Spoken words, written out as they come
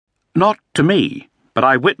"Not to me, but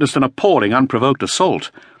I witnessed an appalling unprovoked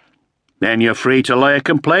assault." "Then you're free to lay a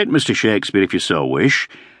complaint, Mr. Shakespeare, if you so wish.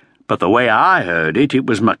 But the way I heard it, it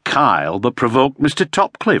was Mikhail that provoked Mr.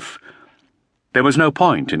 Topcliffe." There was no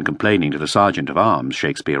point in complaining to the sergeant of arms,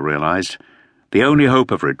 Shakespeare realised. The only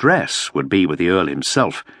hope of redress would be with the Earl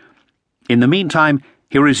himself. In the meantime,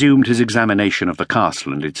 he resumed his examination of the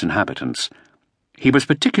castle and its inhabitants. He was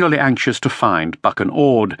particularly anxious to find Buchan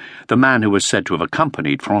Ord, the man who was said to have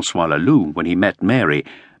accompanied Francois Leloup when he met Mary,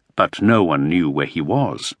 but no one knew where he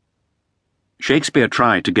was. Shakespeare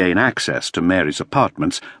tried to gain access to Mary's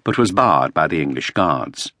apartments, but was barred by the English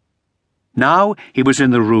guards. Now he was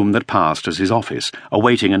in the room that passed as his office,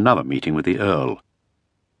 awaiting another meeting with the Earl.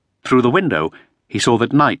 Through the window, he saw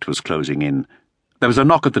that night was closing in. There was a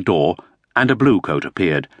knock at the door, and a blue-coat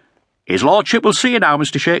appeared. "His lordship will see you now,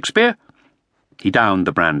 Mr. Shakespeare." He downed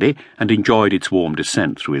the brandy and enjoyed its warm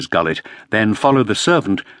descent through his gullet, then followed the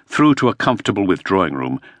servant through to a comfortable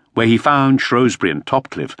withdrawing-room, where he found Shrewsbury and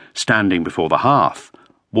Topcliffe standing before the hearth,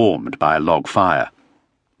 warmed by a log fire.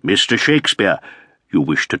 "Mr. Shakespeare, you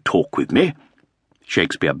wish to talk with me?"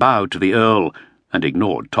 Shakespeare bowed to the Earl and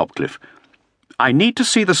ignored Topcliffe. "I need to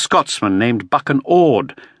see the Scotsman named Buchan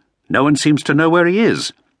Ord. No one seems to know where he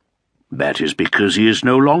is." "That is because he is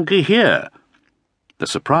no longer here." The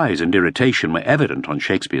surprise and irritation were evident on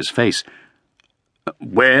Shakespeare's face.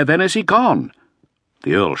 "Where, then, has he gone?"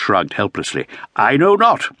 The Earl shrugged helplessly. "I know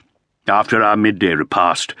not. After our midday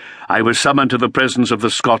repast, I was summoned to the presence of the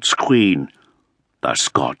Scots Queen." "The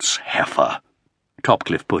Scots heifer,"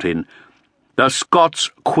 Topcliffe put in. "The Scots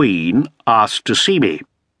Queen asked to see me.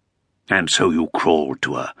 And so you crawled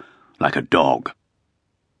to her, like a dog."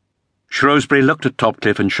 Shrewsbury looked at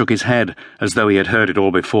Topcliffe and shook his head, as though he had heard it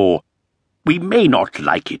all before. "We may not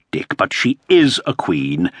like it, Dick, but she is a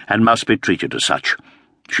queen, and must be treated as such.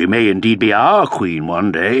 She may indeed be our queen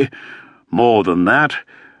one day. More than that,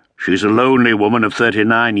 she's a lonely woman of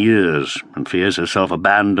 39 years, and fears herself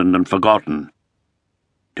abandoned and forgotten.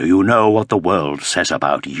 Do you know what the world says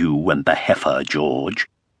about you and the heifer, George?"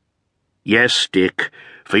 "Yes, Dick,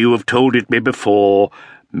 for you have told it me before,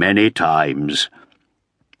 many times."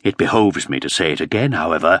 "It behoves me to say it again,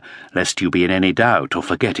 however, lest you be in any doubt or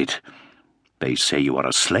forget it. They say you are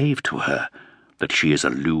a slave to her, that she is a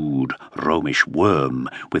lewd, Romish worm,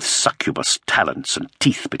 with succubus talents and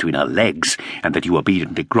teeth between her legs, and that you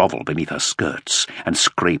obediently grovel beneath her skirts, and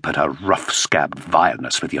scrape at her rough-scabbed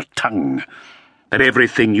vileness with your tongue. That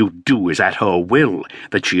everything you do is at her will,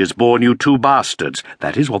 that she has borne you 2 bastards.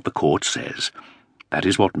 That is what the court says. That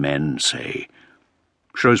is what men say."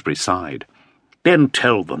 Shrewsbury sighed. "Then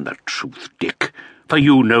tell them the truth, Dick, for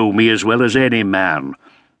you know me as well as any man."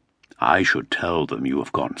 "I should tell them you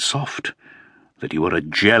have gone soft, that you are a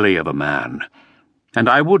jelly of a man, and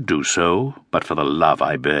I would do so, but for the love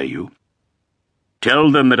I bear you. Tell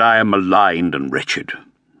them that I am maligned and wretched,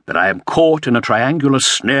 that I am caught in a triangular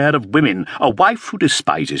snare of women, a wife who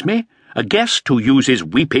despises me, a guest who uses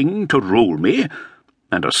weeping to rule me,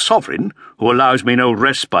 and a sovereign who allows me no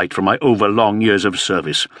respite from my overlong years of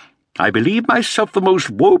service. I believe myself the most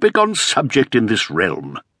woebegone subject in this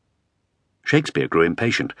realm." Shakespeare grew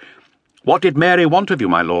impatient. "What did Mary want of you,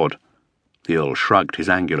 my lord?" The Earl shrugged his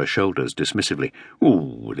angular shoulders dismissively.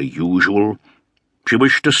 "Oh, the usual. She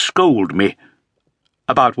wished to scold me."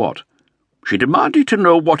 "About what?" "She demanded to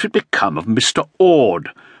know what had become of Mr. Ord,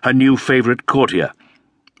 her new favourite courtier.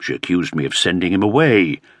 She accused me of sending him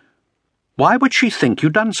away." "Why would she think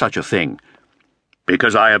you'd done such a thing?"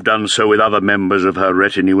 "Because I have done so with other members of her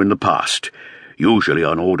retinue in the past, usually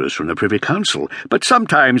on orders from the Privy Council, but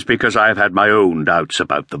sometimes because I have had my own doubts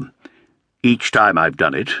about them. Each time I've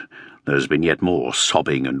done it, there's been yet more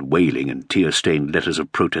sobbing and wailing and tear-stained letters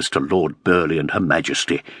of protest to Lord Burleigh and Her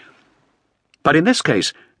Majesty." "But in this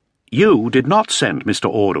case, you did not send Mr.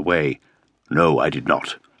 Ord away." "No, I did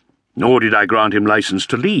not. Nor did I grant him license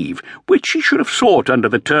to leave, which he should have sought under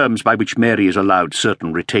the terms by which Mary is allowed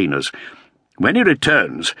certain retainers. When he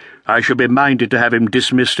returns, I shall be minded to have him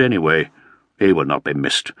dismissed anyway. He will not be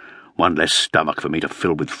missed. One less stomach for me to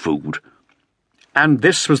fill with food." "And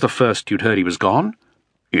this was the first you'd heard he was gone?"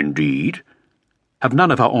 "Indeed." "Have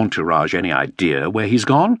none of her entourage any idea where he's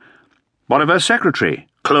gone?" "What of her secretary,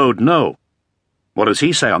 Claude No?" "What does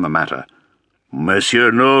he say on the matter?"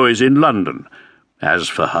 "Monsieur No is in London. As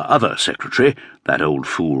for her other secretary, that old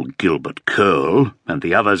fool Gilbert Curl, and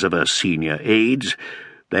the others of her senior aides,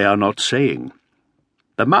 they are not saying.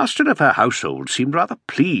 The master of her household seemed rather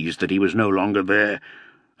pleased that he was no longer there.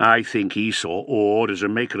 I think he saw Ord as a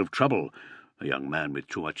maker of trouble, a young man with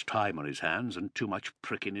too much time on his hands and too much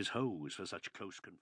prick in his hose for such close confinement."